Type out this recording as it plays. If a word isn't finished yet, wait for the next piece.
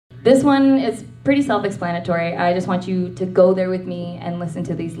This one is pretty self-explanatory. I just want you to go there with me and listen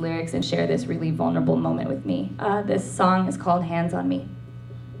to these lyrics and share this really vulnerable moment with me. This song is called Hands on Me.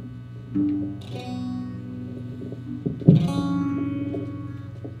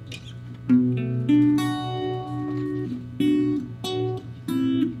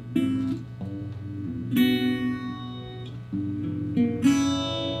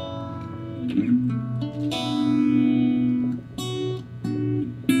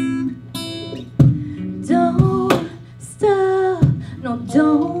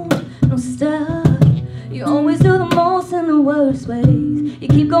 Don't stop. You always do the most in the worst ways. You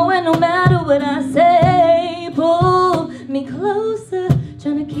keep going no matter what I say. Pull me closer,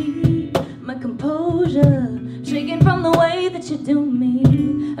 trying to keep my composure, shaking from the way that you do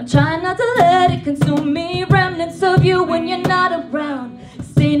me. I'm trying not to let it consume me. Remnants of you when you're not around,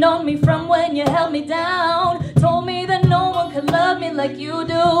 stain on me from when you held me down. Told me that no one could love me like you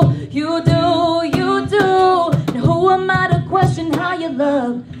do. You do, you do. And who am I to question how you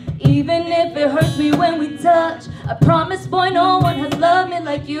love, even if it hurts me when we touch? I promise, boy, no one has loved me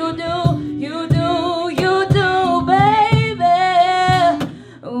like you do. You do, you do, baby.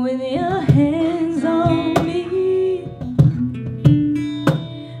 With your hands on me,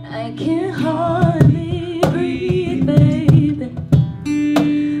 I can hardly breathe, baby.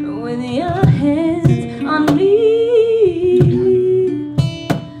 With your hands on me,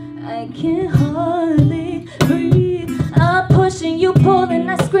 I can hardly breathe. I'm pushing, you pulling,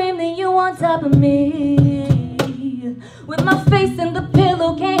 I scream, then you on top of me. With my face in the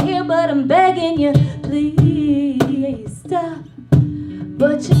pillow, can't hear, but I'm begging you, please stop.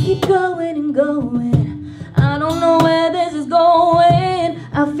 But you keep going and going. I don't know where this is going.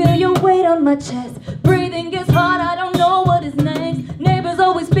 I feel your weight on my chest. Breathing gets hard, I don't know what is next. Neighbors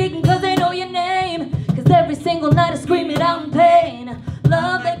always speaking cause they know your name. Cause every single night I scream it out in pain.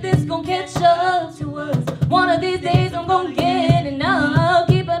 Love like this gon' catch up to us. One of these days I'm gon' get enough.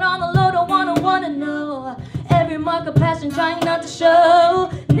 Keep it on the low, don't wanna know. Every mark of passion trying not to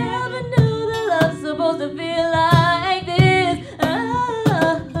show. Never knew that love's supposed to feel like this.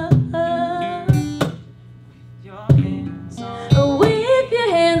 With your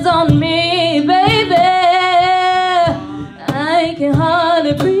hands on me, baby, I can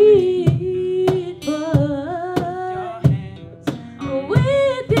hardly breathe, but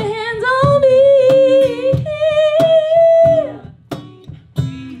with your hands on me,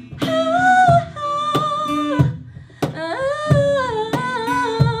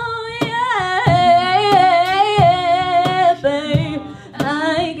 yeah, babe,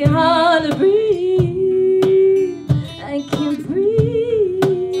 I can hardly breathe. I can't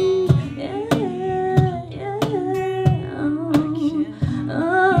breathe, yeah, yeah,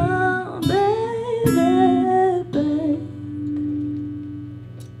 oh, baby, babe.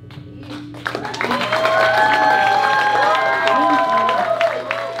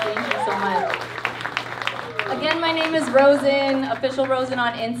 Thank you so much. Again, my name is Rozen, official Rozen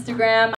on Instagram.